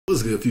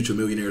What's good, future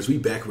millionaires? We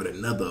back with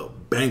another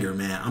banger,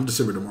 man. I'm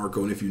DecemberDeMarco,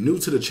 and if you're new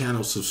to the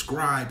channel,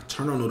 subscribe,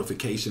 turn on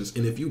notifications,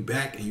 and if you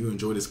back and you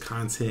enjoy this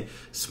content,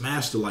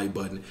 smash the like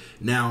button.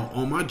 Now,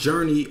 on my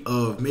journey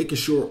of making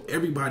sure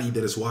everybody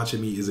that is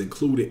watching me is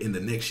included in the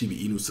next Shiba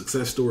Inu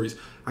success stories,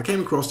 I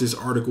came across this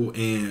article,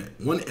 and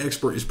one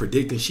expert is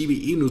predicting Shiba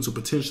Inu to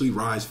potentially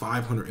rise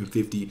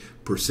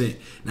 550%.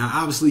 Now,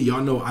 obviously,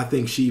 y'all know I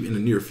think SHIB in the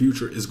near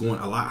future is going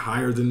a lot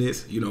higher than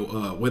this.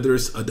 Whether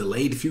it's a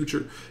delayed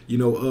future,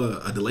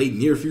 a delayed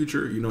near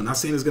future, not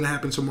saying it's going to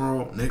happen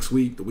tomorrow, next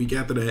week, the week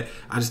after that.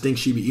 I just think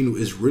Shiba Inu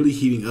is really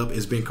heating up.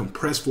 It's been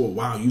compressed for a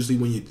while. Usually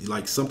when you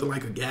like something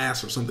like a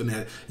gas or something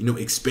that,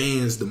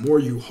 expands, the more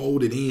you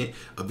hold it in,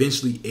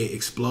 eventually it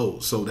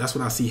explodes. So that's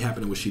what I see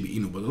happening with Shiba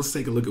Inu. But let's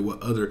take a look at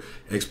what other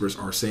experts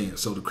are saying.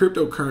 So the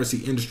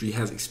cryptocurrency industry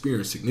has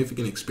experienced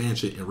significant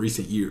expansion in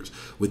recent years,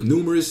 with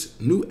numerous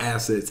new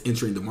assets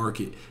entering the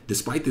market.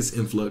 Despite this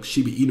influx,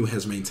 Shiba Inu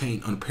has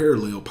maintained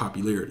unparalleled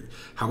popularity.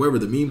 However,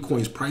 the meme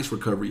coin's price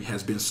recovery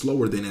has been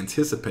slower than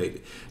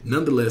anticipated.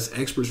 Nonetheless,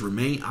 experts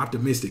remain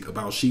optimistic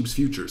about SHIB's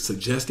future,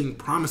 suggesting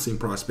promising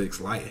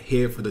prospects lie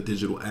ahead for the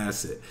digital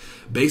asset.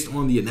 Based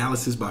on the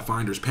analysis by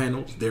Finders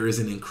panels, there is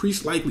an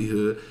increased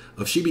likelihood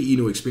of Shiba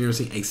Inu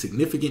experiencing a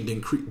significant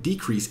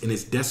decrease in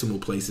its decimal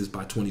places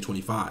by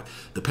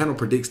 2025. The panel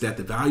predicts that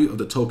the value of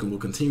the token will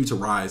continue to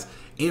rise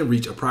and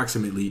reach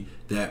approximately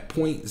that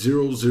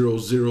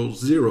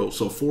 0.0000,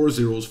 so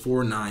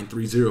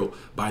 404930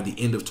 by the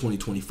end of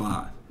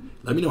 2025.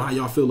 Let me know how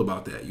y'all feel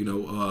about that.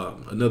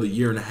 Another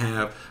year and a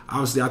half.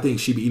 Obviously, I think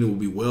Shiba Inu will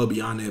be well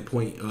beyond that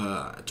point,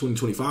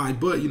 2025.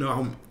 But,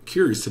 I'm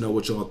curious to know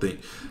what y'all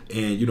think.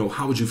 And,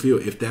 how would you feel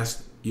if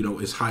that's,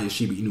 as high as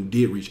Shiba Inu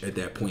did reach at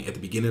that point at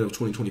the beginning of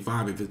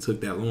 2025, if it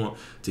took that long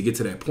to get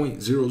to that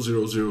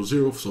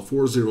 0.0000, so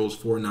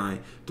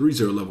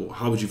 404930 level?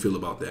 How would you feel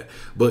about that?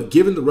 But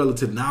given the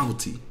relative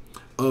novelty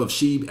of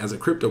SHIB as a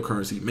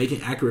cryptocurrency,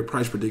 making accurate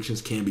price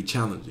predictions can be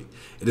challenging.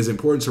 It is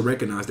important to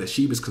recognize that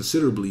SHIB is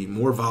considerably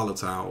more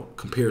volatile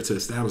compared to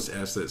established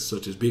assets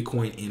such as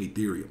Bitcoin and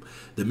Ethereum.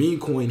 The meme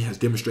coin has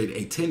demonstrated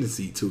a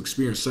tendency to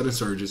experience sudden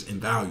surges in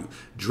value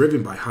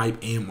driven by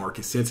hype and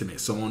market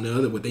sentiment. So on the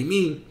other, what they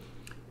mean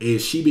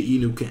is Shiba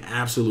Inu can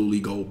absolutely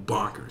go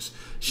bonkers.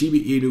 Shiba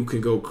Inu can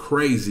go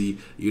crazy,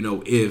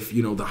 if,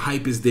 the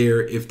hype is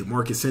there, if the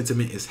market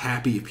sentiment is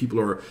happy, if people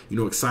are,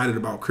 excited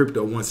about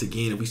crypto once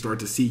again, if we start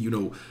to see,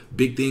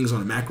 big things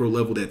on a macro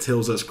level that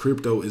tells us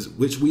crypto is,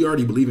 which we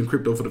already believe in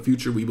crypto for the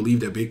future. We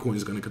believe that Bitcoin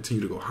is going to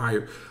continue to go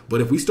higher.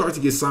 But if we start to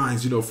get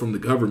signs, from the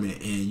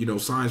government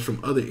and, signs from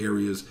other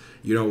areas,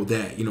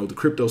 that, the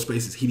crypto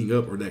space is heating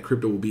up or that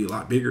crypto will be a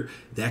lot bigger,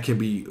 that can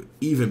be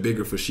even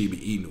bigger for Shiba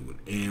Inu.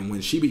 And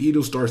when Shiba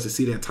Inu starts to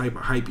see that type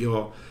of hype,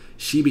 y'all,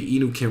 Shiba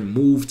Inu can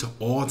move to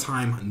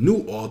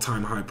new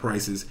all-time high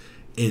prices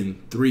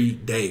in 3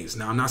 days.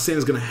 Now, I'm not saying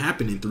it's going to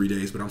happen in 3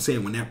 days, but I'm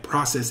saying when that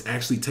process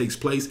actually takes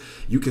place,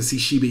 you can see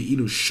Shiba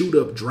Inu shoot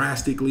up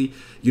drastically.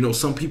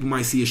 Some people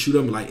might see it shoot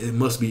up like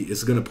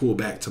it's going to pull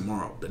back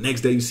tomorrow. The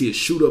next day you see it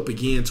shoot up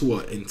again to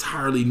an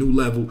entirely new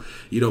level.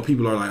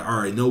 People are like,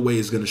 all right, no way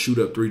it's going to shoot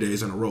up 3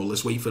 days in a row.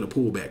 Let's wait for the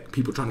pullback.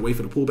 People trying to wait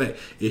for the pullback.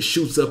 It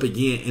shoots up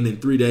again, and in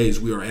 3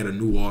 days we are at a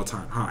new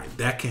all-time high.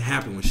 That can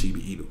happen with Shiba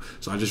Inu.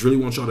 So I just really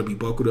want y'all to be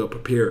buckled up,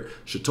 prepared.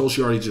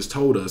 Satoshi already just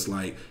told us,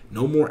 like,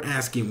 no more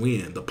asking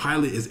when. The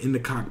pilot is in the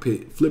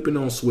cockpit, flipping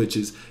on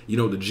switches.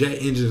 The jet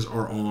engines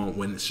are on.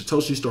 When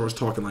Satoshi starts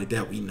talking like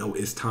that, we know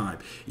it's time.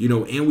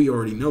 And we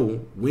already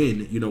know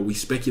when, we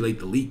speculate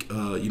the leak,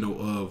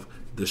 of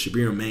the Shiba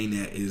Inu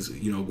mainnet is,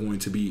 going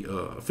to be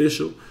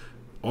official,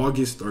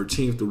 August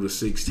 13th through the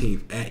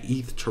 16th at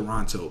ETH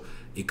Toronto.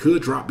 It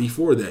could drop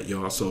before that,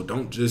 y'all. So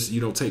don't just,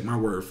 take my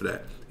word for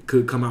that. It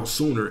could come out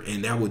sooner,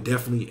 and that would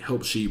definitely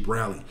help SHIB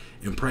rally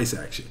in price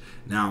action.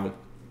 Now,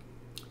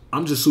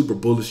 I'm just super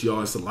bullish,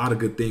 y'all. It's a lot of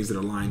good things that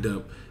are lined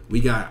up.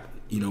 We got,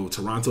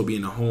 Toronto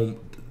being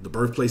the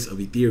birthplace of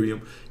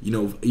Ethereum.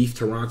 ETH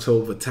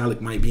Toronto,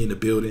 Vitalik might be in the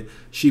building.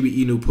 Shiba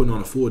Inu putting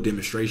on a full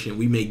demonstration.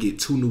 We may get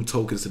 2 new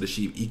tokens to the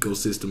SHIB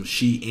ecosystem,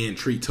 Shi and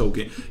Tree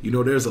token.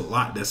 There's a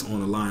lot that's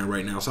on the line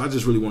right now. So I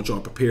just really want y'all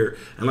prepared.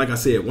 And like I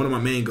said, one of my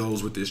main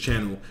goals with this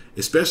channel,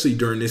 especially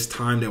during this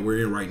time that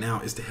we're in right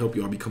now, is to help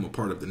y'all become a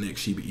part of the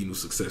next Shiba Inu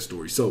success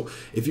story. So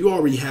if you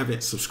already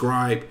haven't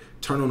subscribed,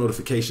 turn on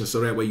notifications so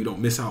that way you don't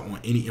miss out on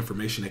any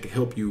information that can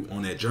help you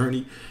on that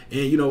journey.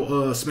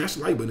 And, smash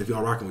the like button if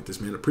y'all rocking with this,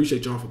 man.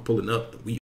 Appreciate y'all for pulling up. We